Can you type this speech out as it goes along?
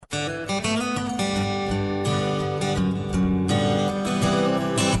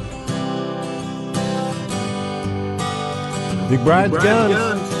Big Brian's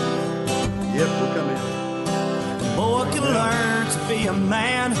gun. Yep, we're coming. Boy can learn to be a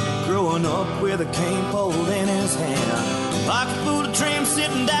man, growing up with a cane pole in his hand. Pocket full of dreams,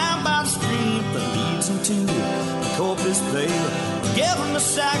 sitting down by the stream that leads him to the Corpus Bay. Give him a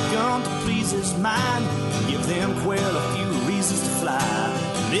shotgun to please his mind, give them quail a few reasons to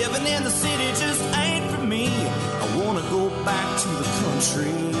fly. Living in the city just ain't for me. I wanna go back to the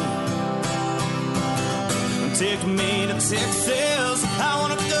country. Take me to Texas, I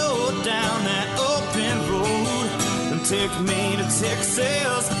wanna go down that open road. And take me to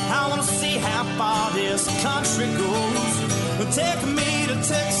Texas, I wanna see how far this country goes. And take me to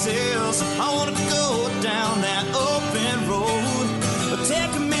Texas, I wanna go down that open road. And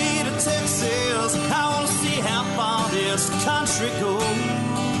take me to Texas, I wanna see how far this country goes.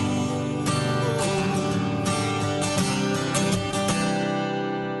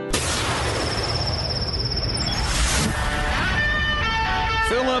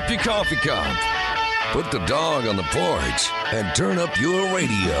 Fill up your coffee cup, put the dog on the porch, and turn up your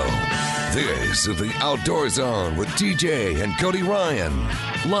radio. This is the Outdoor Zone with TJ and Cody Ryan,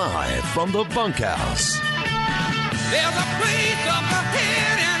 live from the Bunkhouse. There's a place up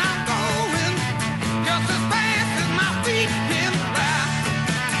ahead and I'm going just as fast as my feet can fly.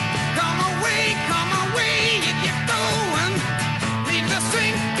 Come away, you get going. Leave the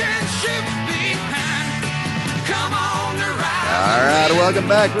sinking ship behind. Come on to ride. All right, welcome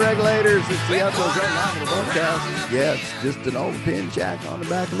back, regulators. It's the Outdoor Zone live in the Bunkhouse. Yeah, it's just an old pin shack on the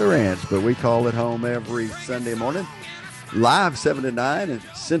back of the ranch, but we call it home every Sunday morning, live 7 to 9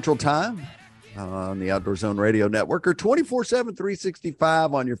 at Central Time on the Outdoor Zone Radio Network, or 24/7,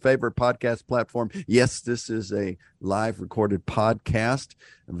 365 on your favorite podcast platform. Yes, this is a live recorded podcast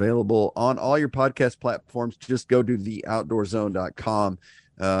available on all your podcast platforms. Just go to theoutdoorzone.com.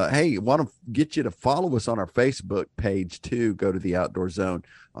 Hey, want to get you to follow us on our Facebook page too. Go to the Outdoor Zone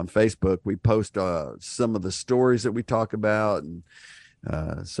on Facebook. We post some of the stories that we talk about and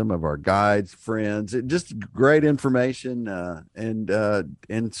some of our guides, friends. Just great information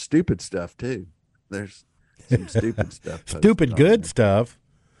and stupid stuff too. There's some stupid stuff. Stupid good stuff.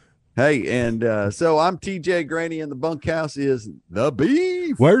 Hey, and so I'm TJ Graney, and the Bunkhouse is the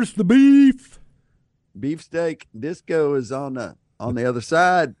beef. Where's the beef? Beefsteak. Disco is on the other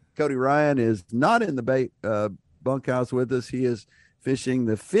side. Cody Ryan is not in the bunkhouse with us. He is fishing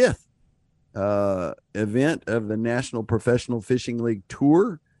the 5th event of the National Professional Fishing League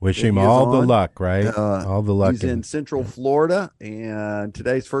Tour. Wish him all the luck, right? All the luck. He's in Central Florida, and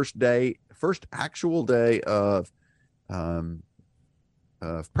today's first actual day of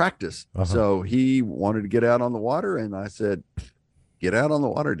practice. So he wanted to get out on the water, and I said, "Get out on the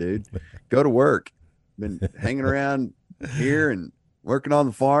water, dude. Go to work." Been hanging around here and working on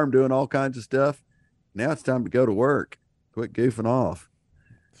the farm, doing all kinds of stuff. Now it's time to go to work. Quit goofing off.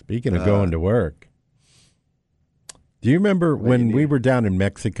 Speaking of going to work, do you remember when we were down in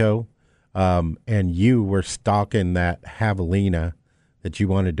Mexico and you were stalking that javelina that you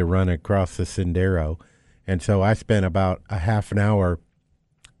wanted to run across the Sendero? And so I spent about a half an hour,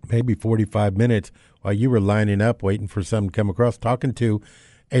 maybe 45 minutes, while you were lining up, waiting for something to come across, talking to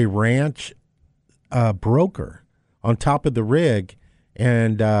a ranch broker on top of the rig.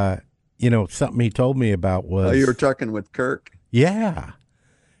 And, something he told me about was... Oh, you were talking with Kirk? Yeah.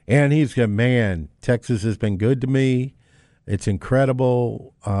 And he's a man, Texas has been good to me. It's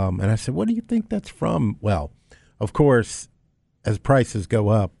incredible. And I said, what do you think that's from? Well, of course, as prices go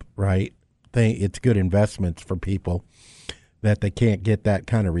up, right, it's good investments for people that they can't get that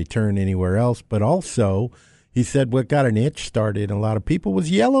kind of return anywhere else. But also, he said what got an itch started in a lot of people was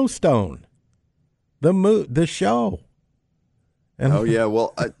Yellowstone, the show. Oh, yeah.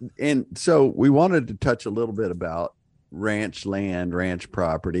 Well, and so we wanted to touch a little bit about ranch land, ranch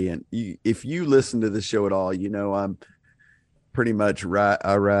property. And if you listen to the show at all, I'm pretty much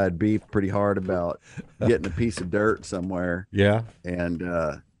I ride beef pretty hard about getting a piece of dirt somewhere. Yeah.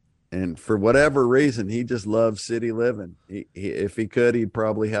 And for whatever reason, he just loves city living. If he could, he'd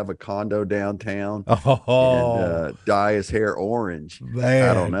probably have a condo downtown and dye his hair orange. Man.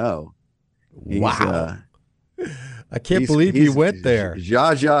 I don't know. Wow. I can't believe you went there.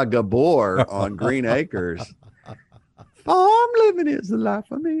 Zsa Zsa Gabor on Green Acres. Farm living is the life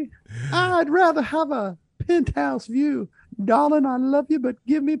for me. I'd rather have a penthouse view. Darling, I love you, but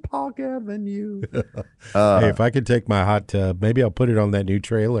give me Park Avenue. Hey, if I could take my hot tub, maybe I'll put it on that new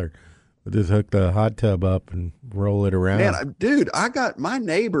trailer. We'll just hook the hot tub up and roll it around. Man, dude, I got my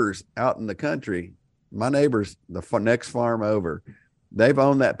neighbors out in the country. My neighbors, the next farm over, they've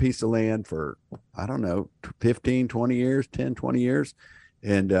owned that piece of land for, I don't know, 15, 20 years, 10, 20 years.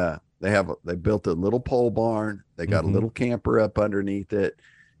 And They built a little pole barn. They got a little camper up underneath it,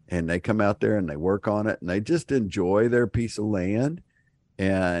 and they come out there and they work on it, and they just enjoy their piece of land.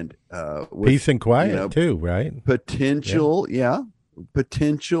 And peace and quiet too, right?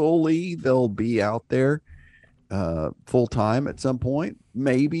 Potentially they'll be out there full time at some point.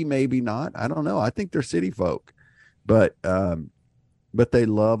 Maybe not. I don't know. I think they're city folk, but they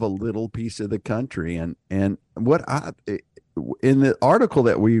love a little piece of the country. And what in the article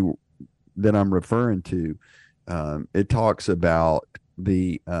that I'm referring to, it talks about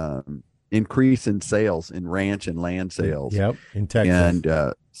the increase in sales in ranch and land sales. Yep, in Texas. And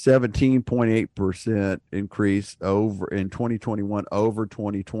 17.8% increase over in 2021 over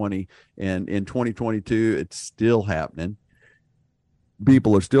 2020. And in 2022, it's still happening.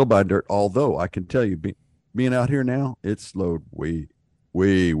 People are still buying dirt, although I can tell you, being out here now, it's slowed way,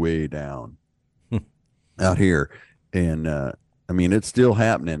 way, way down out here. And I mean, it's still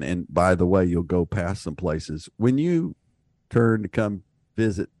happening. And by the way, you'll go past some places. When you turn to come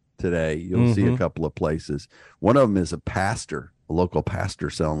visit today, you'll see a couple of places. One of them is a local pastor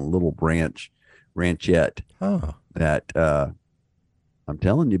selling a little ranchette that I'm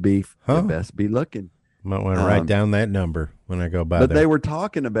telling you, Beef, you best be looking. Might want to write down that number when I go by but there. They were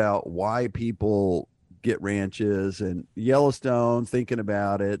talking about why people get ranches, and Yellowstone, thinking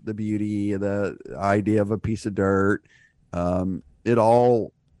about it, the beauty, the idea of a piece of dirt. It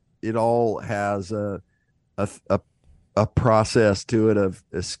all has a process to it of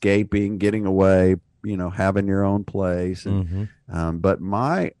escaping, getting away, having your own place. And, but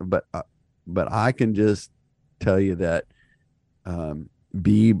I can just tell you that,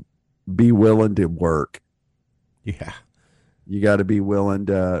 be willing to work. Yeah. You got to be willing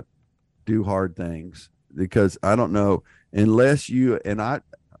to do hard things, because I don't know, unless you, and I've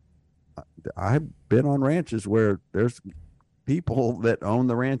been on ranches where there's people that own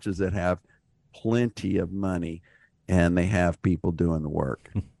the ranches that have plenty of money, and they have people doing the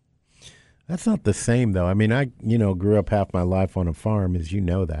work. That's not the same, though. I mean, I grew up half my life on a farm, as you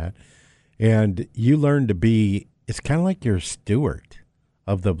know that, and you learn to be. It's kind of like you're a steward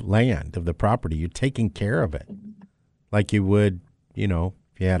of the land, of the property. You're taking care of it, like you would, if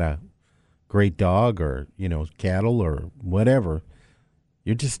you had a great dog or cattle or whatever.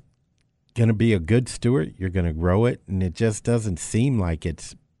 You're just going to be a good steward. You're going to grow it, and it just doesn't seem like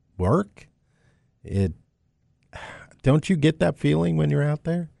it's work. Don't you get that feeling when you're out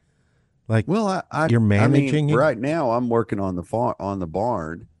there? Like, well, you're managing it? Right now I'm working on the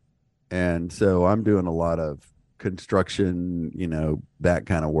barn, and so I'm doing a lot of construction, that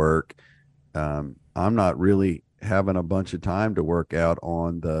kind of work. I'm not really having a bunch of time to work out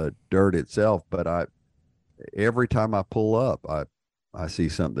on the dirt itself, but every time I pull up, I see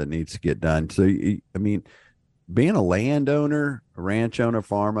something that needs to get done. So, I mean, being a landowner, a ranch owner,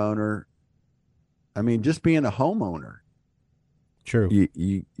 farm owner, I mean, just being a homeowner. True.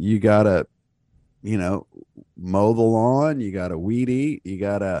 You gotta, mow the lawn. You gotta weed eat. You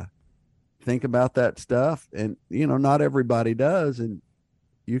gotta think about that stuff. And, not everybody does. And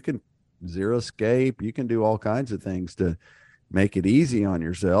you can zero escape. You can do all kinds of things to make it easy on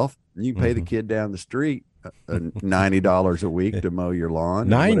yourself. You can pay the kid down the street $90 a week to mow your lawn.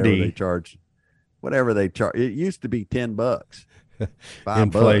 90. Whatever they charge. It used to be $10.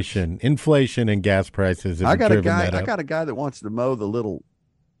 Inflation and gas prices have I got driven that up. I got a guy that wants to mow the little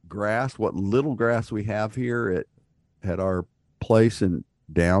grass, what little grass we have here at our place in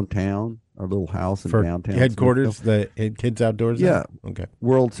downtown, our little house in downtown headquarters, the Kids Outdoors Zone? Yeah. Okay.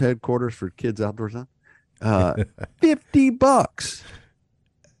 World's headquarters for Kids Outdoors Zone. $50.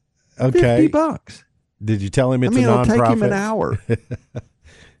 Okay. $50. Did you tell him it's a nonprofit? It'll take him an hour.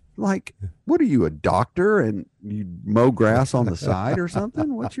 Like, what are you, a doctor, and you mow grass on the side or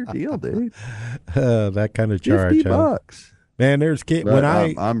something? What's your deal, dude? That kind of charge. $50. Man, there's kids. When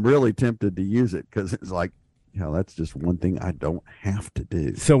I'm really tempted to use it, because it's like, that's just one thing I don't have to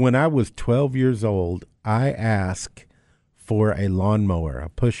do. So when I was 12 years old, I asked for a lawnmower, a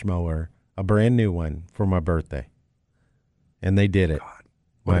push mower, a brand new one for my birthday, and they did it.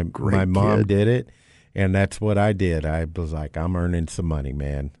 God, my mom did it. And that's what I did. I was like, I'm earning some money,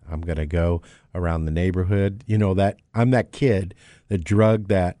 man. I'm going to go around the neighborhood. I'm that kid that drug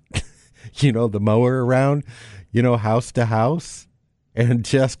that, the mower around, house to house, and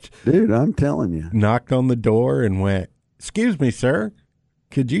just. Dude, I'm telling you. Knocked on the door and went, "Excuse me, sir,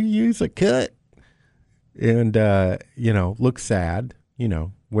 could you use a cut?" And, look sad,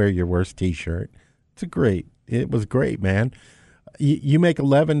 wear your worst T-shirt. It was great, man. You make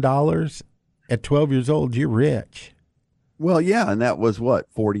 $11. At 12 years old, you're rich. Well, yeah, and that was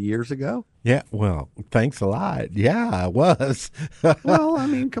what, 40 years ago? Yeah, well, thanks a lot. Yeah, it was. Well, I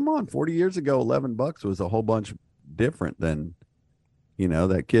mean, come on, 40 years ago, $11 was a whole bunch different than,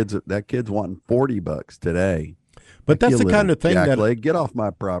 that kid's wanting $40 today. But that's the kind of thing get off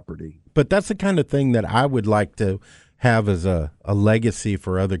my property. But that's the kind of thing that I would like to have as a legacy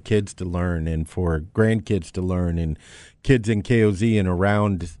for other kids to learn and for grandkids to learn and kids in KOZ and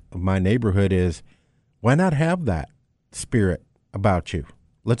around my neighborhood is, why not have that spirit about you?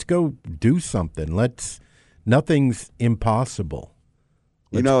 Let's go do something. Nothing's impossible.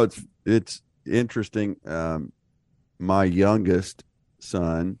 It's interesting. My youngest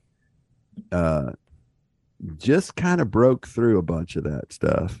son just kind of broke through a bunch of that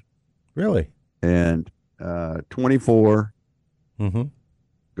stuff. Really? And 24, mm-hmm.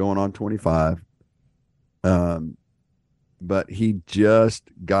 going on 25. But he just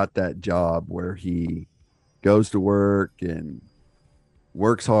got that job where he goes to work and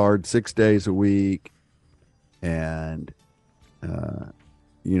works hard 6 days a week. And,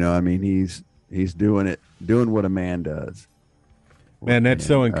 he's doing what a man does. Man, that's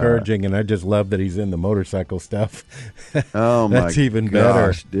so encouraging, and I just love that he's in the motorcycle stuff. Oh, my that's even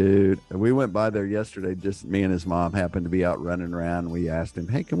gosh, better. Dude. We went by there yesterday, just me and his mom happened to be out running around, and we asked him,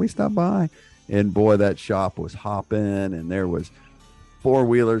 hey, can we stop by? And, boy, that shop was hopping, and there was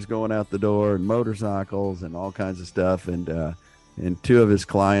four-wheelers going out the door and motorcycles and all kinds of stuff. And two of his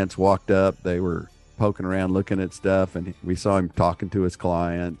clients walked up. They were poking around looking at stuff, and we saw him talking to his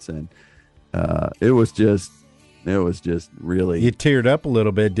clients, and it was just really. You teared up a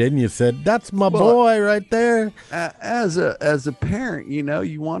little bit, didn't you? Said, "That's my boy right there." As a parent,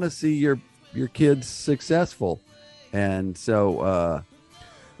 you want to see your kids successful, and so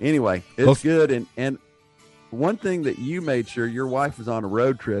anyway, it's good. And one thing that you made sure, your wife was on a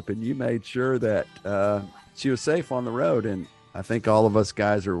road trip, and you made sure that she was safe on the road. And I think all of us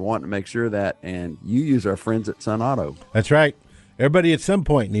guys are wanting to make sure that. And you use our friends at Sun Auto. That's right. Everybody at some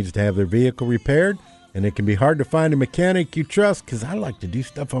point needs to have their vehicle repaired. And it can be hard to find a mechanic you trust because I like to do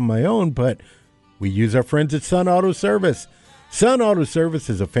stuff on my own, but we use our friends at Sun Auto Service. Sun Auto Service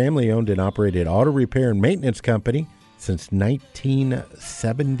is a family-owned and operated auto repair and maintenance company since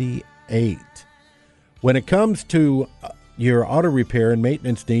 1978. When it comes to your auto repair and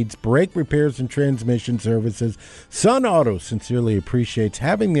maintenance needs, brake repairs and transmission services, Sun Auto sincerely appreciates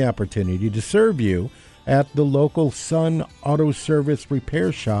having the opportunity to serve you at the local Sun Auto Service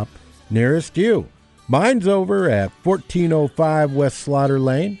repair shop nearest you. Mine's over at 1405 West Slaughter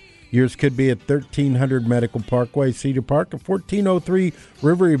Lane. Yours could be at 1300 Medical Parkway, Cedar Park, at 1403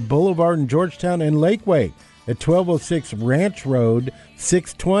 River Boulevard in Georgetown, and Lakeway at 1206 Ranch Road,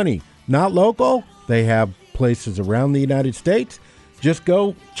 620. Not local? They have places around the United States. Just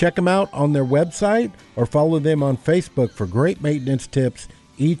go check them out on their website or follow them on Facebook for great maintenance tips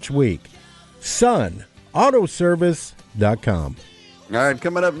each week. SunAutoservice.com. All right,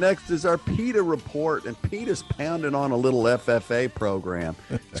 coming up next is our PETA report, and PETA's pounding on a little FFA program.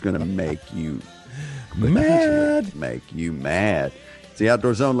 It's going to make you mad. Make you mad. It's the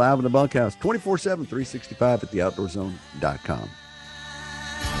Outdoor Zone live in the Bunkhouse, 24/7, 365 at theoutdoorzone.com.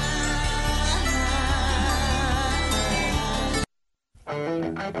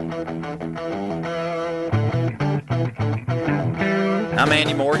 I'm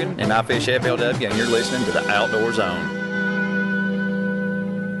Andy Morgan, and I fish FLW, and you're listening to the Outdoor Zone.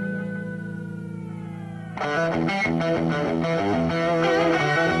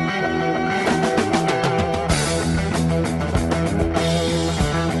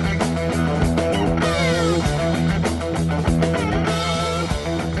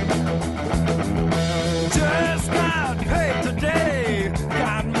 Just got paid today.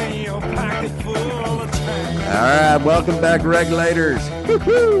 Got me a pocket full of change. All right, welcome back, regulators.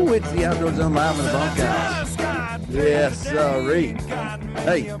 Woo-hoo, it's the Outdoor Zone live in the Bunkhouse. Yes, sorry.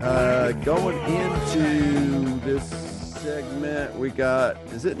 Hey, going into this segment, we got,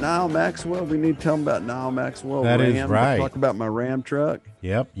 is it Nile Maxwell? We need to tell them about Nile Maxwell. That Ram. is right. Talk about my Ram truck.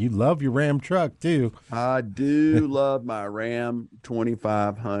 Yep, you love your Ram truck, too. I do love my Ram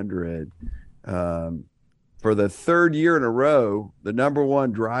 2500. For the third year in a row, the number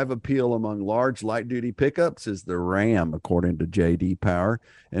one drive appeal among large light-duty pickups is the Ram, according to J.D. Power.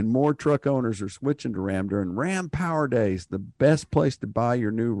 And more truck owners are switching to Ram during Ram Power Days. The best place to buy your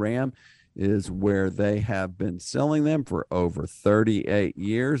new Ram is where they have been selling them for over 38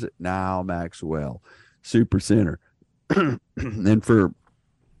 years at Nile Maxwell Super Center. And for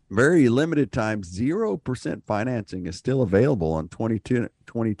very limited time, 0% financing is still available on 22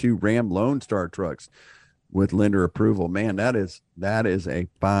 Ram Lone Star trucks. with lender approval. Man, that is a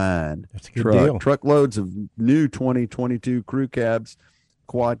fine That's a good truck. deal. Truckloads of new 2022 crew cabs,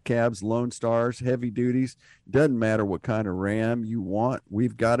 quad cabs, Lone Stars, heavy duties. Doesn't matter what kind of Ram you want.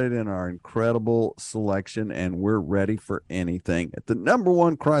 We've got it in our incredible selection, and we're ready for anything. At the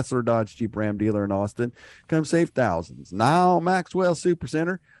 #1 Chrysler Dodge Jeep Ram dealer in Austin, come save thousands. Now Maxwell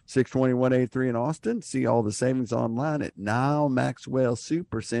Supercenter, 62183 in Austin. See all the savings online at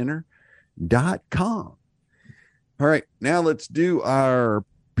nowmaxwellsupercenter.com. All right, now let's do our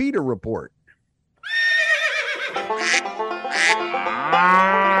PETA report.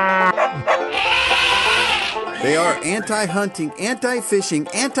 They are anti-hunting, anti-fishing,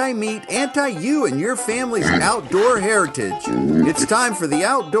 anti-meat, anti-you and your family's outdoor heritage. It's time for the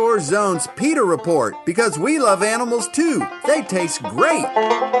Outdoor Zone's PETA report, because we love animals too. They taste great.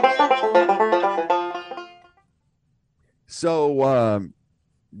 So,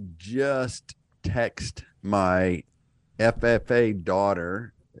 just text my FFA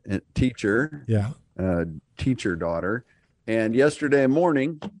daughter, teacher daughter, and yesterday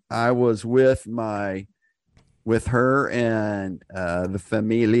morning I was with her and the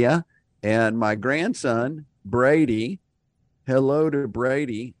familia and my grandson Brady. Hello to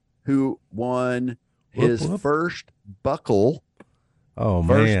Brady, who won his first buckle. Oh,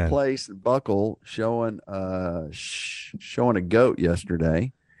 first man. place buckle, showing a goat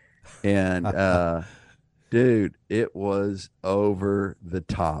yesterday. And dude, it was over the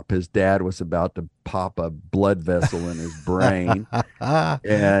top. His dad was about to pop a blood vessel in his brain.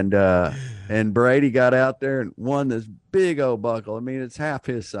 And Brady got out there and won this big old buckle. I mean, it's half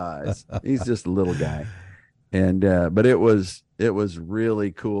his size. He's just a little guy. And but it was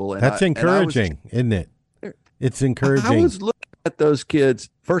really cool. And that's encouraging, isn't it? It's encouraging. I was looking at those kids.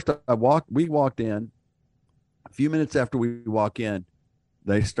 First, we walked in. A few minutes after we walk in,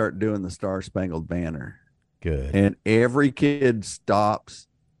 they start doing the Star Spangled Banner. Good. And every kid stops.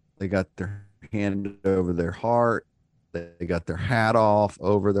 They got their hand over their heart. They got their hat off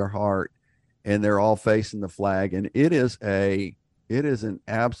over their heart, and they're all facing the flag. And it is an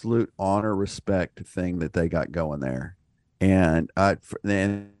absolute honor, respect thing that they got going there. And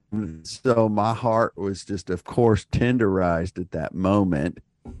so my heart was just, of course, tenderized at that moment,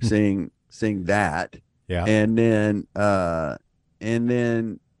 seeing that. Yeah. And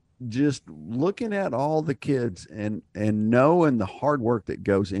then just looking at all the kids and knowing the hard work that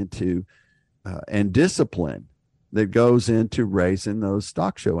goes into and discipline that goes into raising those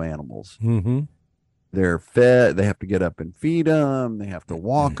stock show animals. Mm-hmm. They're fed. They have to get up and feed them. They have to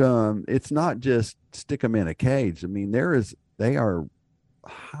walk them. It's not just stick them in a cage. I mean, they are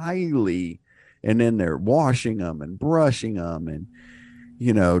highly, and then they're washing them and brushing them and,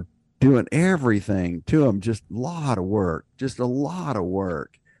 doing everything to them. Just a lot of work.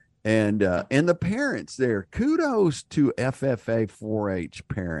 And the parents there, kudos to FFA 4-H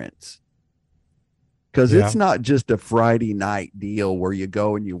parents. Because it's not just a Friday night deal where you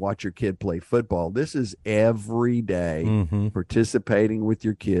go and you watch your kid play football. This is every day participating with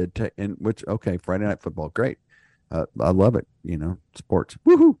your kid. Friday night football, great. I love it. Sports.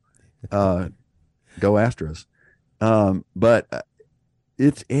 Woohoo! Go Astros. But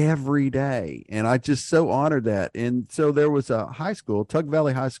it's every day, and I just so honored that. And so there was a high school, Tug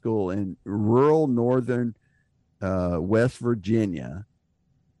Valley High School in rural northern West Virginia.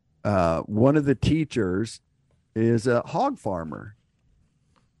 One of the teachers is a hog farmer,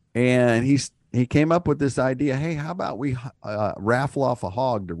 and he came up with this idea. Hey, how about we raffle off a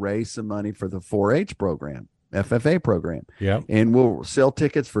hog to raise some money for the 4-H program, FFA program? Yeah. And we'll sell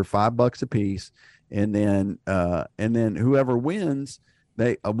tickets for $5 a piece. And then whoever wins,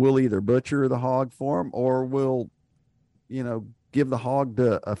 we'll either butcher the hog for them, or we'll, give the hog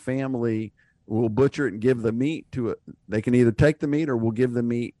to a family. We'll butcher it and give the meat to it. They can either take the meat, or we'll give the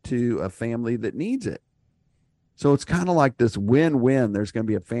meat to a family that needs it. So it's kind of like this win-win. There's going to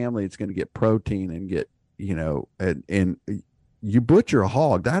be a family that's going to get protein and get, and you butcher a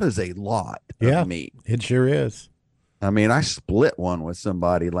hog. That is a lot of meat. It sure is. I mean, I split one with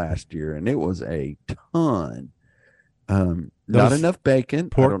somebody last year, and it was a ton. Not enough bacon.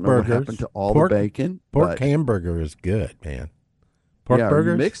 I don't know burgers, what happened to all the bacon. Pork hamburger is good, man. Pork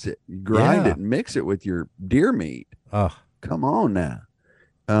burgers? Mix it, grind it, and mix it with your deer meat. Oh, come on now.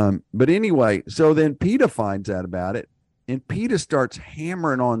 But anyway, so then PETA finds out about it, and PETA starts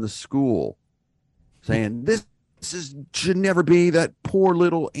hammering on the school, saying this should never be, that poor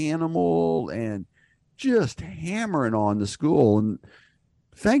little animal, and just hammering on the school. And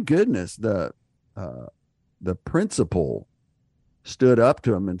thank goodness the principal stood up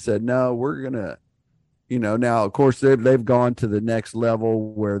to him and said, no, we're gonna, now of course they've gone to the next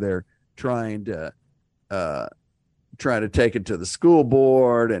level where they're trying to try to take it to the school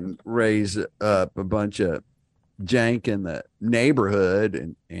board and raise up a bunch of jank in the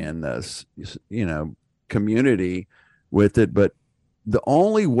neighborhood and the community with it. But the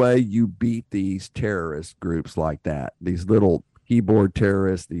only way you beat these terrorist groups like that, these little keyboard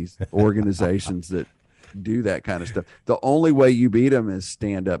terrorists, these organizations that do that kind of stuff, the only way you beat them is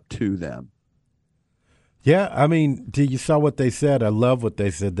stand up to them. Yeah, I mean, you saw what they said. I love what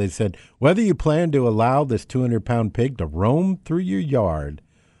they said. They said, whether you plan to allow this 200-pound pig to roam through your yard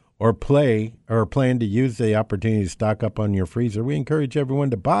or plan to use the opportunity to stock up on your freezer, we encourage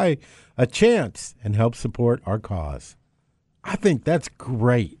everyone to buy a chance and help support our cause. I think that's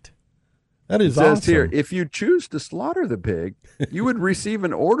great. That is awesome. It says here, if you choose to slaughter the pig, you would receive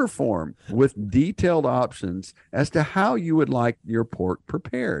an order form with detailed options as to how you would like your pork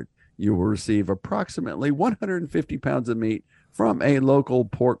prepared. You will receive approximately 150 pounds of meat from a local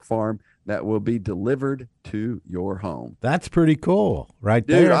pork farm that will be delivered to your home. That's pretty cool, right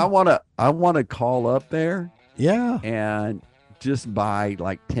there. Dude, I want to call up there. Yeah. And just buy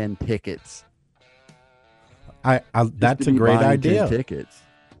like 10 tickets. That's a great idea. 10 tickets.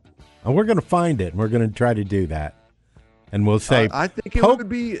 And we're going to find it. And we're going to try to do that. And we'll say, I think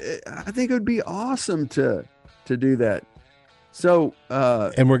it would be awesome to do that. So,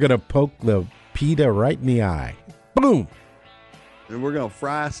 and we're going to poke the PETA right in the eye. Boom. And we're going to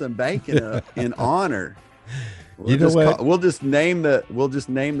fry some bacon in honor. We'll just name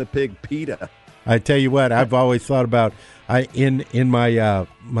the pig PETA. I tell you what, I've always thought about in my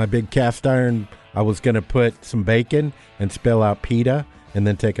my big cast iron, I was going to put some bacon and spell out PETA and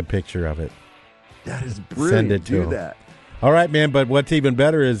then take a picture of it. That is brilliant. Send it to do him. That. All right, man. But what's even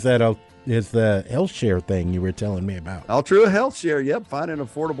better is that is the health share thing you were telling me about. Altrua Health Share. Yep. Finding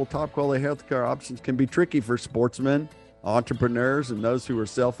affordable, top quality healthcare options can be tricky for sportsmen, entrepreneurs, and those who are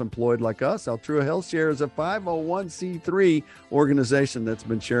self-employed like us. Altrua Health Share is a 501c3 organization that's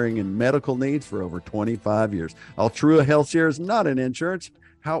been sharing in medical needs for over 25 years. Altrua Health Share is not an insurance.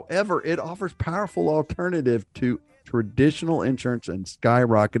 However, it offers powerful alternative to traditional insurance and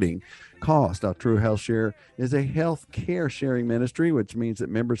skyrocketing cost. Altrua Health Share is a health care sharing ministry, which means that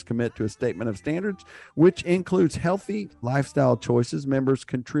members commit to a statement of standards, which includes healthy lifestyle choices. Members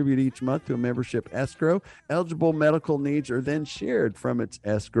contribute each month to a membership escrow. Eligible medical needs are then shared from its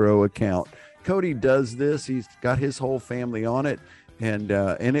escrow account. Cody does this. He's got his whole family on it. And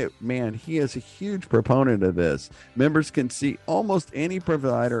he is a huge proponent of this. Members can see almost any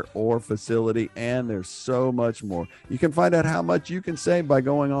provider or facility, and there's so much more. You can find out how much you can save by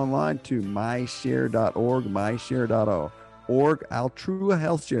going online to myshare.org, myshare.org, Altrua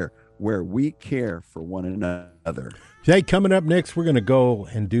Health Share, where we care for one another. Hey, coming up next, we're going to go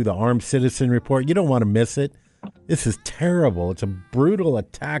and do the Armed Citizen Report. You don't want to miss it. This is terrible. It's a brutal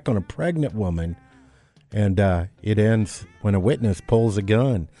attack on a pregnant woman. And it ends when a witness pulls a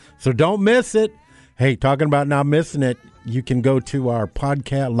gun. So don't miss it. Hey, talking about not missing it, you can go to our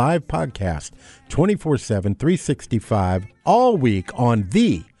podcast, live podcast, 24/7, 365, all week on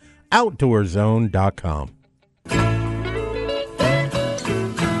theoutdoorzone.com.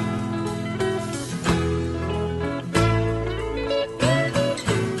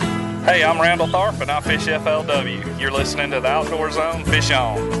 Hey, I'm Randall Tharp, and I fish FLW. You're listening to the Outdoor Zone. Fish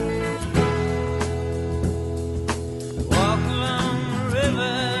on.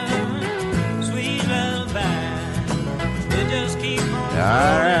 All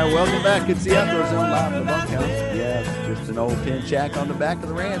right, welcome back. It's the Outdoor Zone live from the Bunkhouse. Yes, just an old tin shack on the back of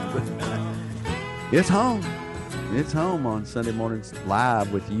the ranch, but it's home. It's home on Sunday mornings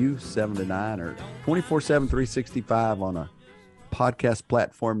live with you, 7 to 9, or 24/7, 365 on a podcast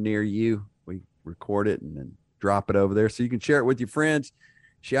platform near you. We record it and then drop it over there so you can share it with your friends.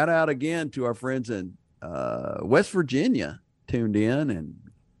 Shout out again to our friends in West Virginia tuned in, and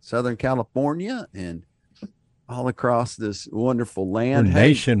Southern California, and all across this wonderful land.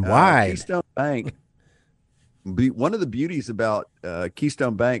 Nationwide. Keystone Bank. One of the beauties about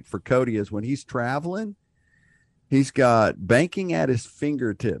Keystone Bank for Cody is when he's traveling, he's got banking at his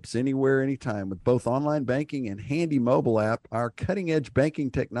fingertips anywhere, anytime, with both online banking and handy mobile app. Our cutting-edge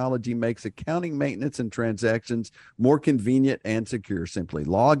banking technology makes accounting, maintenance, and transactions more convenient and secure. Simply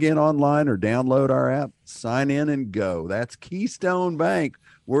log in online or download our app, sign in, and go. That's Keystone Bank,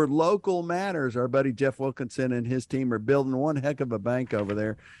 where local matters. Our buddy Jeff Wilkinson and his team are building one heck of a bank over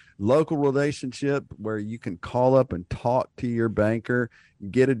there. Local relationship where you can call up and talk to your banker,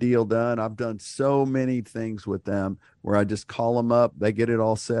 get a deal done. I've done so many things with them where I just call them up, they get it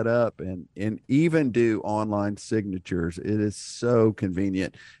all set up, and even do online signatures. It is so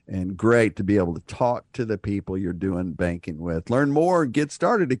convenient and great to be able to talk to the people you're doing banking with. Learn more, get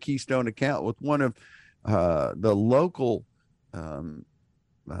started a Keystone account with one of the local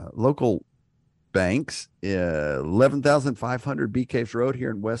banks, 11,500 Bee Caves Road here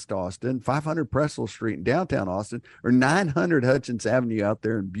in West Austin, 500 Presley Street in downtown Austin, or 900 Hutchins Avenue out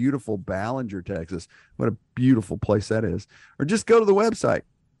there in beautiful Ballinger, Texas. What a beautiful place that is. Or just go to the website,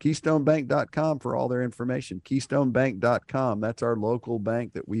 KeystoneBank.com, for all their information. KeystoneBank.com. That's our local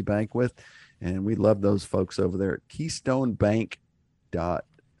bank that we bank with, and we love those folks over there at KeystoneBank.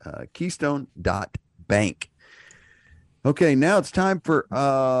 Keystone.bank. Okay, now it's time for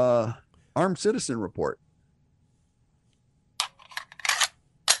Armed Citizen Report.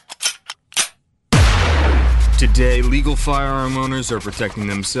 Today, legal firearm owners are protecting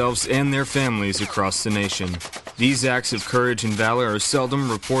themselves and their families across the nation. These acts of courage and valor are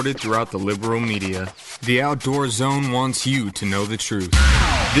seldom reported throughout the liberal media. The Outdoor Zone wants you to know the truth.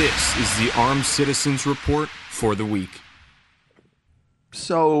 This is the Armed Citizens Report for the week.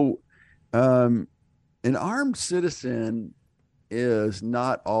 So, an armed citizen is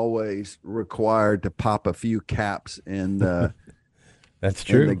not always required to pop a few caps in the that's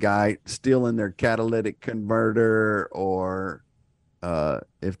true. in the guy stealing their catalytic converter, or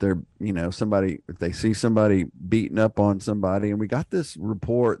if they're if they see somebody beating up on somebody. And we got this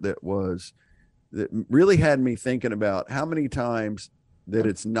report that really had me thinking about how many times that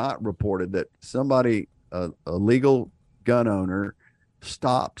it's not reported that somebody, a legal gun owner,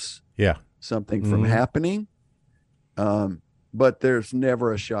 stops something from happening, but there's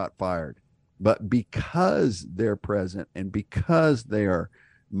never a shot fired. But because they're present and because they are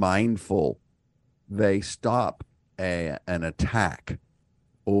mindful, they stop an attack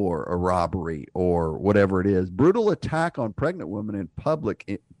or a robbery or whatever it is. Brutal attack on pregnant woman in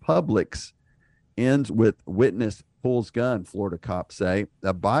Publix ends with witness pulls gun, Florida cops say.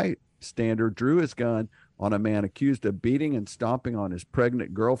 A bystander drew his gun on a man accused of beating and stomping on his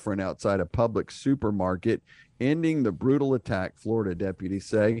pregnant girlfriend outside a Publix supermarket, ending the brutal attack, Florida deputies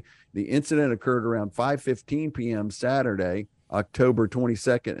say. The incident occurred around 5:15 p.m. Saturday, October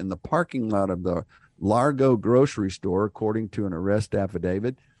 22nd, in the parking lot of the Largo grocery store, according to an arrest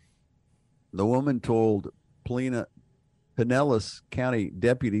affidavit. The woman told Pinellas County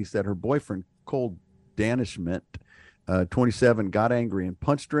deputies that her boyfriend, Cole Danishment, 27, got angry and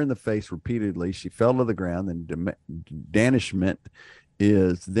punched her in the face repeatedly. She fell to the ground, and Danishment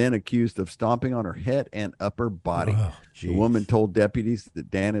is then accused of stomping on her head and upper body. The woman told deputies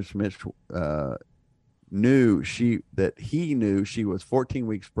that Danishment knew she was 14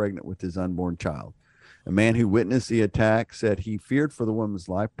 weeks pregnant with his unborn child. A man who witnessed the attack said he feared for the woman's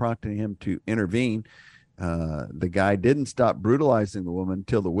life, prompting him to intervene. The guy didn't stop brutalizing the woman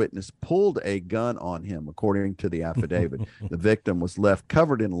until the witness pulled a gun on him, according to the affidavit. The victim was left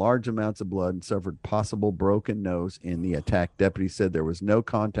covered in large amounts of blood and suffered possible broken nose in the attack. Deputies said there was no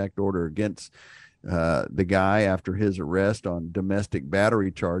contact order against the guy after his arrest on domestic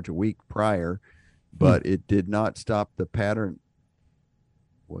battery charge a week prior, but it did not stop the pattern.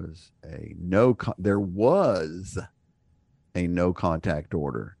 There was a no contact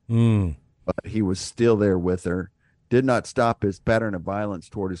order. But he was still there with her. Did not stop his pattern of violence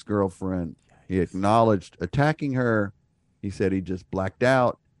toward his girlfriend. He acknowledged attacking her. He said he just blacked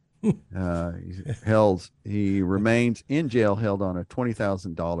out. He remains in jail, held on a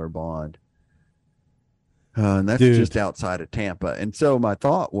 $20,000 bond. And that's just outside of Tampa. And so my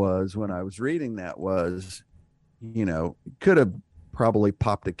thought was, when I was reading that, was, could have probably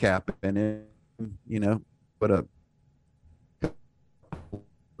popped a cap in it, but a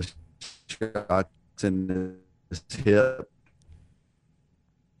shots in his hip.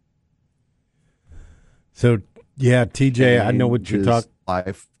 So TJ, I know what you're talking.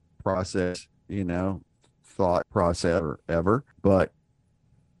 Life process, thought process or ever, but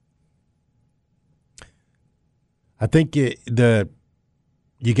I think you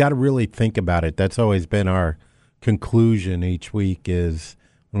got to really think about it. That's always been our conclusion each week, is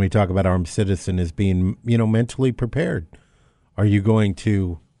when we talk about armed citizen, is being mentally prepared. Are you going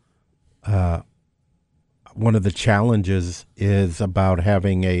to? One of the challenges is about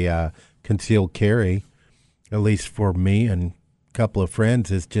having a concealed carry, at least for me and a couple of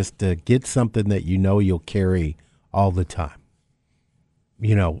friends, is just to get something that you'll carry all the time.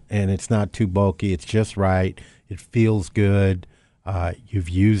 And it's not too bulky. It's just right. It feels good. You've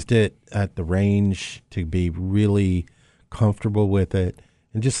used it at the range to be really comfortable with it,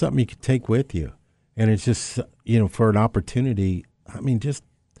 and just something you could take with you. And it's just, for an opportunity,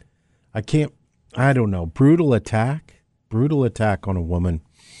 I don't know. Brutal attack on a woman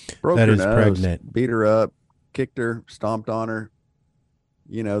that is pregnant. Beat her up, kicked her, stomped on her.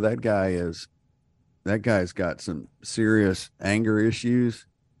 That guy's got some serious anger issues,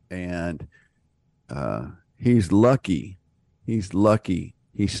 and he's lucky. He's lucky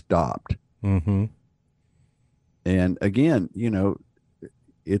he stopped. Mm-hmm. And again,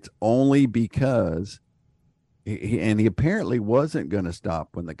 it's only because he apparently wasn't going to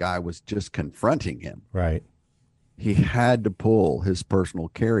stop when the guy was just confronting him. Right. He had to pull his personal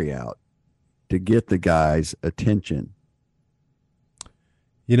carry out to get the guy's attention.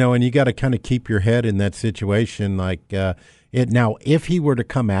 And you got to kind of keep your head in that situation. Like now, if he were to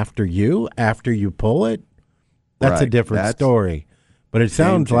come after you after you pull it, that's a different story. But it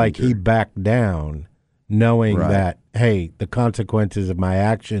sounds like he backed down, knowing that, hey, the consequences of my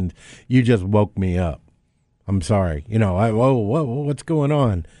actions, you just woke me up. I'm sorry. Whoa, what's going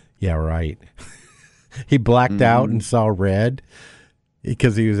on? Yeah, right. He blacked out and saw red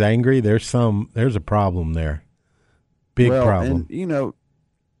because he was angry. There's a problem there. Big problem. And,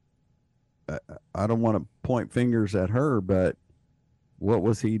 I don't want to point fingers at her, but what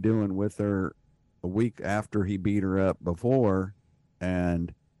was he doing with her a week after he beat her up before?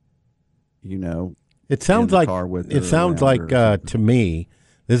 And, it sounds like to me,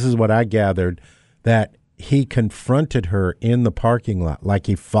 this is what I gathered, that he confronted her in the parking lot, like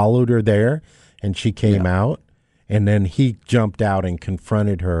he followed her there and she came out, and then he jumped out and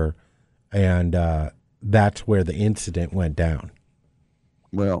confronted her, and that's where the incident went down.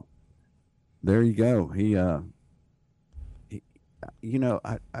 Well, there you go. I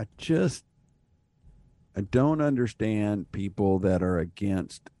don't understand people that are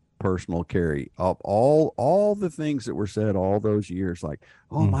against personal carry. All the things that were said all those years, like,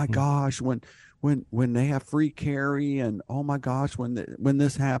 oh my gosh, when they have free carry, and oh my gosh, when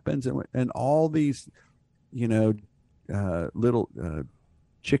this happens, and all these, little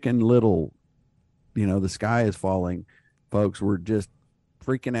chicken little, the sky is falling, folks were just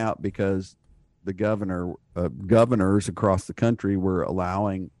freaking out because the governors across the country were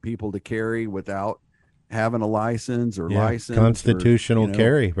allowing people to carry without having a license or constitutional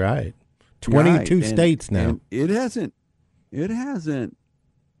carry, right? 22 states now. And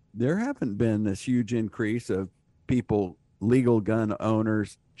there haven't been this huge increase of people, legal gun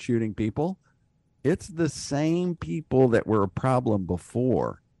owners shooting people. It's the same people that were a problem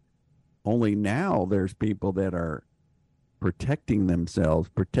before. Only now there's people that are protecting themselves,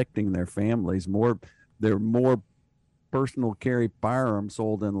 protecting their families. There are more personal carry firearms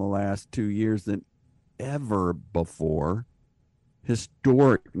sold in the last 2 years than ever before.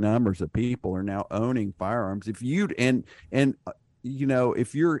 Historic numbers of people are now owning firearms. If you don't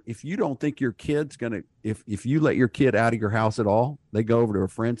think your kid's gonna, if you let your kid out of your house at all, they go over to a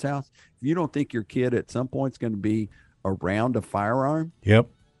friend's house. If you don't think your kid at some point is going to be around a firearm,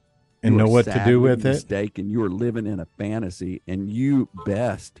 and know what to do with it, and you are living in a fantasy, and you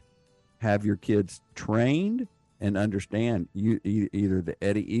best have your kids trained and understand either the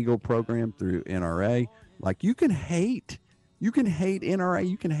Eddie Eagle program through NRA. Like, you can hate NRA,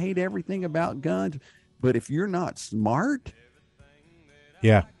 you can hate everything about guns, but if you're not smart,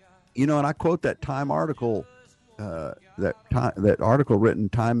 and I quote that Time article, that article written in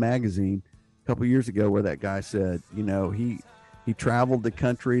Time magazine a couple years ago, where that guy said, he traveled the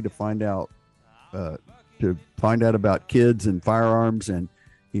country to find out about kids and firearms, and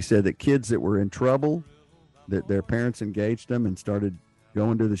he said that kids that were in trouble, that their parents engaged them and started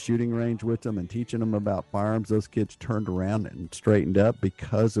going to the shooting range with them and teaching them about firearms. Those kids turned around and straightened up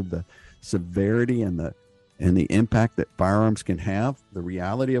because of the severity and the impact that firearms can have. The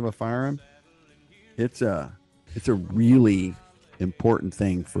reality of a firearm, it's a really important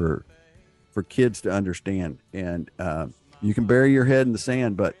thing for kids to understand. And you can bury your head in the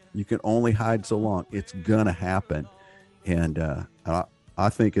sand, but you can only hide so long. It's gonna happen, and I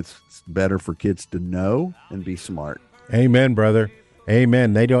think it's better for kids to know and be smart. Amen, brother.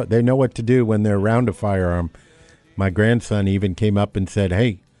 Amen. They know what to do when they're around a firearm. My grandson even came up and said,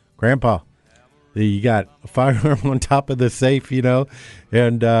 "Hey, Grandpa, you got a firearm on top of the safe,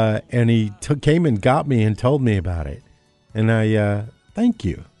 and he came and got me and told me about it, and I thank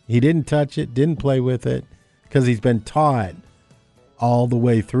you. He didn't touch it, didn't play with it, because he's been taught all the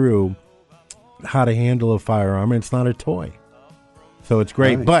way through how to handle a firearm, and it's not a toy, so it's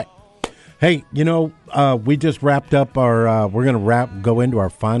great. Right. But hey, we just wrapped up our. We're gonna go into our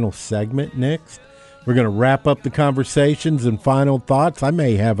final segment next. We're going to wrap up the conversations and final thoughts. I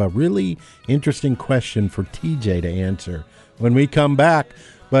may have a really interesting question for TJ to answer when we come back.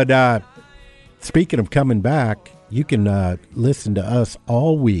 But speaking of coming back, you can listen to us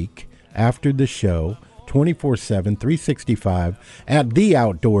all week after the show, 24/7, 365 at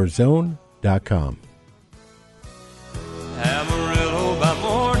theoutdoorzone.com.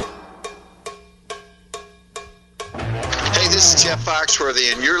 Hey, this is Jeff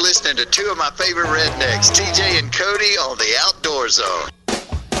Foxworthy, and you're listening to two of my favorite rednecks, TJ and Cody, on the Outdoor Zone.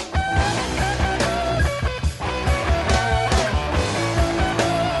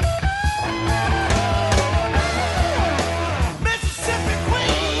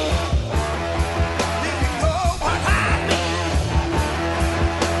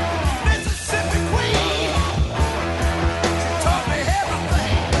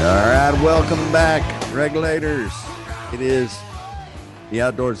 All right, welcome back, regulators. It is the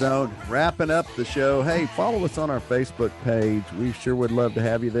Outdoor Zone, wrapping up the show. Hey, follow us on our Facebook page. We sure would love to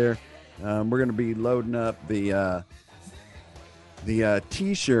have you there. We're going to be loading up the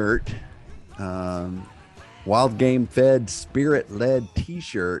T-shirt, Wild Game Fed Spirit Led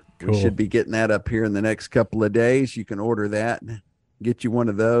T-shirt. Cool. We should be getting that up here in the next couple of days. You can order that and get you one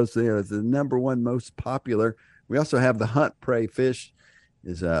of those. They're the number one most popular. We also have the Hunt, Pray, Fish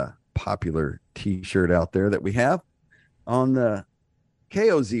is a popular T-shirt out there that we have on the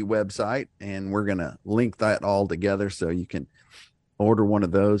KOZ website, and we're going to link that all together so you can order one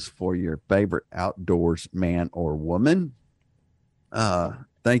of those for your favorite outdoors man or woman.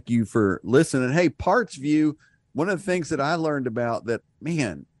 Thank you for listening. Hey, Parts View, one of the things that I learned about that,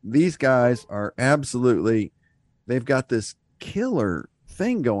 man, these guys are absolutely, they've got this killer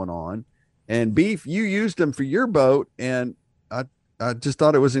thing going on. And Beef, you used them for your boat, and I just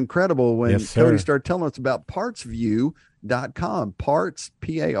thought it was incredible when Cody started telling us about partsview.com, parts,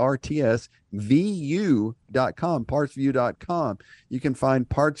 P-A-R-T-S, VU.com, partsview.com. You can find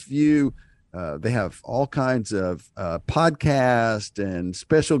Parts View. They have all kinds of podcasts and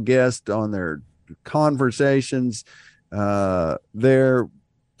special guests on their conversations. They're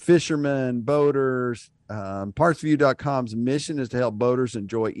fishermen, boaters. Partsview.com's mission is to help boaters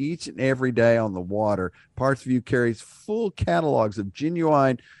enjoy each and every day on the water. Partsview carries full catalogs of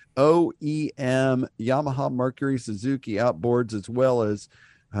genuine OEM Yamaha, Mercury, Suzuki outboards, as well as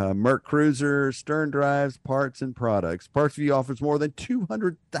Merc cruisers, stern drives, parts, and products. Partsview offers more than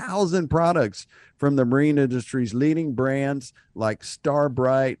 200,000 products from the marine industry's leading brands like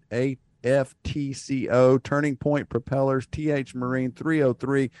Starbright, FTCO, Turning Point Propellers, TH Marine,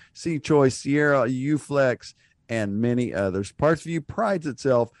 303, Sea Choice, Sierra, U-Flex, and many others. Partsview prides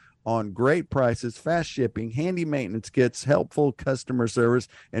itself on great prices, fast shipping, handy maintenance kits, helpful customer service,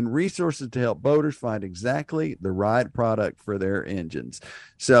 and resources to help boaters find exactly the right product for their engines.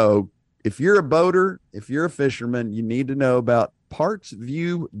 So if you're a boater, if you're a fisherman, you need to know about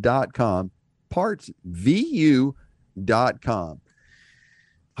partsview.com, partsvu.com.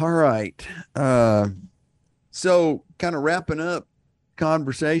 All right. So kind of wrapping up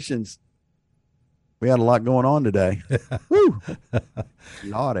conversations. We had a lot going on today. Woo!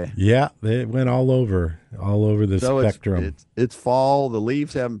 Lordy. Yeah, it went all over the spectrum. It's fall. The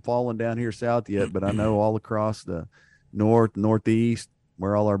leaves haven't fallen down here south yet, but I know all across the northeast,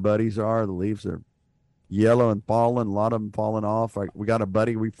 where all our buddies are, the leaves are yellow and falling. A lot of them falling off. We got a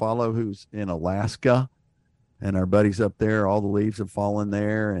buddy we follow who's in Alaska. And our buddies up there, all the leaves have fallen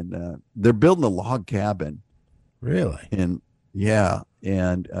there, and they're building a log cabin. Really? And yeah,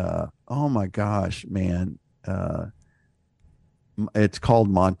 and oh my gosh, man, it's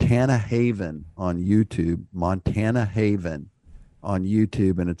called Montana Haven on YouTube. Montana Haven on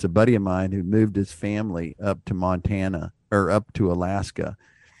YouTube, and it's a buddy of mine who moved his family up to Montana or up to Alaska,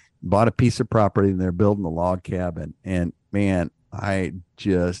 bought a piece of property, and they're building a log cabin. And man,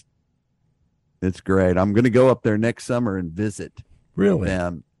 it's great. I'm going to go up there next summer and visit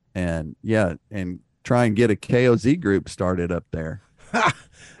them, and try and get a KOZ group started up there.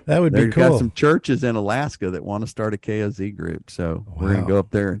 That would be cool. They've got some churches in Alaska that want to start a KOZ group, so we're going to go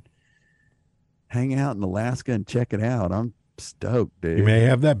up there and hang out in Alaska and check it out. I'm stoked, dude. You may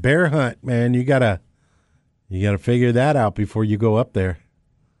have that bear hunt, man. You gotta figure that out before you go up there.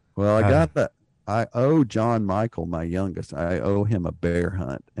 Well, I owe John Michael, my youngest, I owe him a bear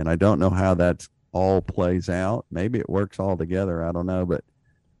hunt, and I don't know how that's all plays out. Maybe it works all together. I don't know, but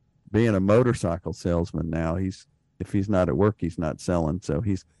being a motorcycle salesman now, if he's not at work, he's not selling. So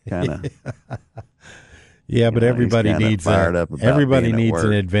he's kind of, but everybody needs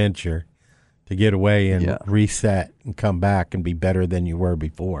an adventure to get away and reset and come back and be better than you were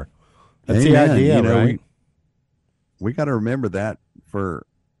before. That's the idea, right? We got to remember that for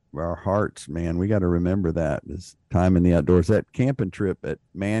our hearts, man. We got to remember that this time in the outdoors. That camping trip at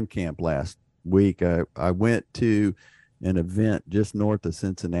Man Camp last week, I went to an event just north of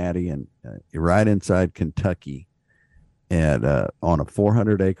Cincinnati and right inside Kentucky, and on a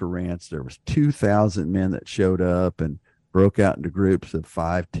 400-acre ranch. There was 2,000 men that showed up and broke out into groups of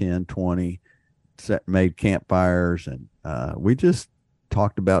 5, 10, 20, made campfires, and we just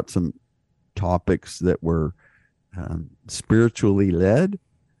talked about some topics that were spiritually led.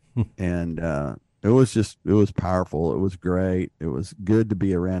 And it was powerful. It was great. It was good to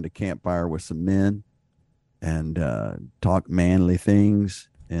be around a campfire with some men and talk manly things.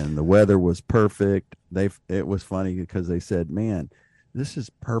 And the weather was perfect. It was funny because they said, man, this is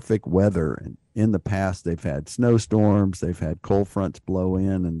perfect weather. And in the past, they've had snowstorms. They've had cold fronts blow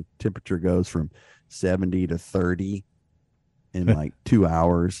in, and the temperature goes from 70 to 30 in like 2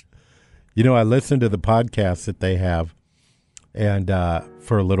 hours. You know, I listened to the podcast that they have and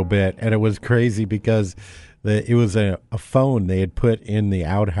for a little bit, and it was crazy because it was a phone they had put in the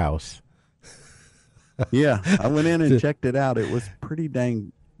outhouse. Yeah, I went in and checked it out. It was pretty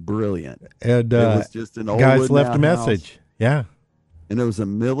dang brilliant. And it was just an old guys left a message. Yeah. And it was a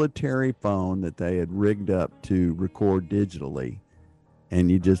military phone that they had rigged up to record digitally. And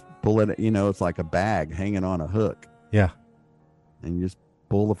you just pull it, it's like a bag hanging on a hook. Yeah. And you just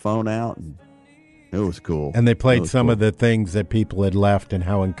pull the phone out, and it was cool. And they played some of the things that people had left and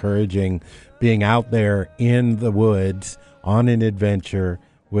how encouraging being out there in the woods on an adventure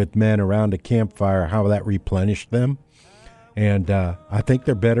with men around a campfire, how that replenished them. And I think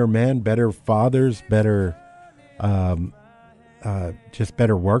they're better men, better fathers, better, just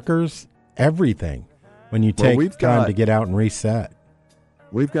better workers, everything when you take time to get out and reset.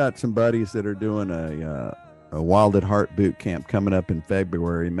 We've got some buddies that are doing a Wild at Heart boot camp coming up in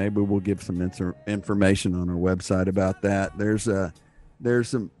February. Maybe we'll give some information on our website about that. There's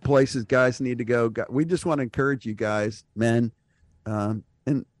some places guys need to go. We just want to encourage you guys, men, and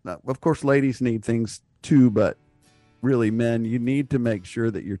of course ladies need things too, but really men, you need to make sure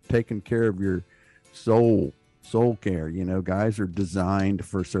that you're taking care of your soul care. Guys are designed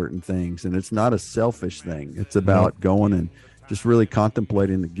for certain things, and it's not a selfish thing. It's about going and just really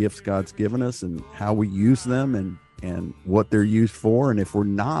contemplating the gifts God's given us and how we use them and what they're used for. And if we're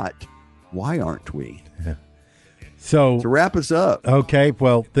not, why aren't we? Yeah. So to wrap us up. Okay.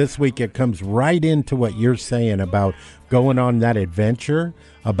 Well, this week it comes right into what you're saying about going on that adventure,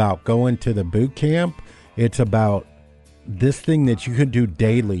 about going to the boot camp. It's about this thing that you can do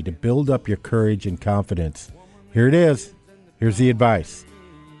daily to build up your courage and confidence. Here it is. Here's the advice.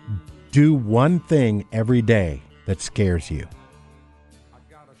 Do one thing every day that scares you.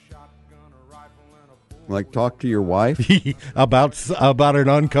 Like talk to your wife about an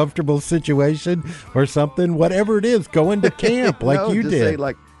uncomfortable situation or something, whatever it is. Go into camp like you did. Say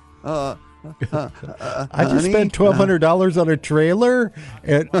like, I just spent $1,200 on a trailer.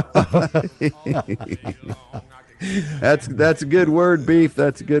 And that's a good word, Beef.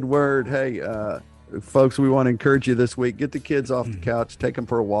 That's a good word. Hey, folks, we want to encourage you this week. Get the kids off the couch, take them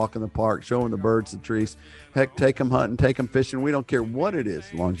for a walk in the park, show them the birds, the trees. Heck, take them hunting, take them fishing. We don't care what it is,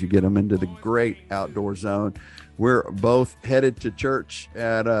 as long as you get them into the great outdoor zone. We're both headed to church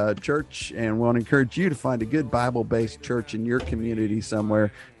at a church, and we want to encourage you to find a good Bible-based church in your community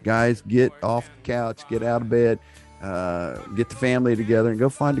somewhere. Guys, get off the couch, get out of bed, get the family together, and go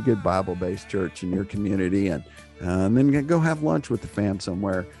find a good Bible-based church in your community, and then go have lunch with the fam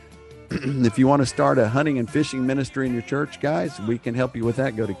somewhere. If you want to start a hunting and fishing ministry in your church, guys, we can help you with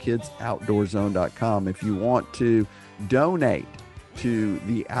that. Go to kidsoutdoorzone.com. If you want to donate to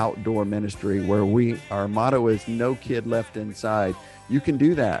the outdoor ministry, where our motto is no kid left inside, you can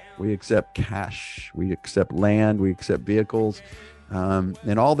do that. We accept cash, we accept land, we accept vehicles,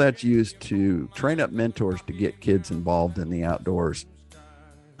 and all that's used to train up mentors to get kids involved in the outdoors.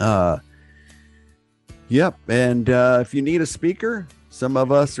 Yep. And if you need a speaker, some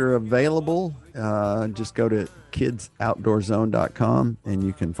of us are available. Just go to kidsoutdoorzone.com and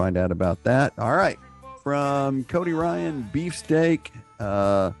you can find out about that. All right. From Cody Ryan, Beefsteak,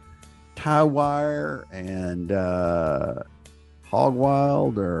 Tie Wire, and Hog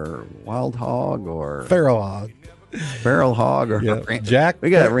Wild or Wild Hog or Feral Hog. Feral Hog or Jack. We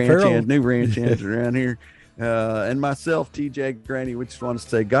got new ranch hands around here. And myself, TJ Graney, we just want to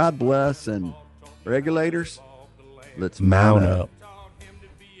say God bless, and regulators, let's mount up.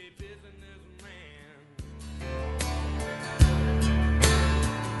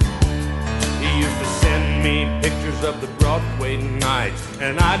 Pictures of the Broadway nights,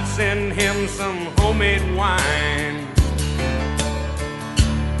 and I'd send him some homemade wine.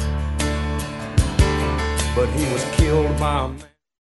 But he was killed by a man.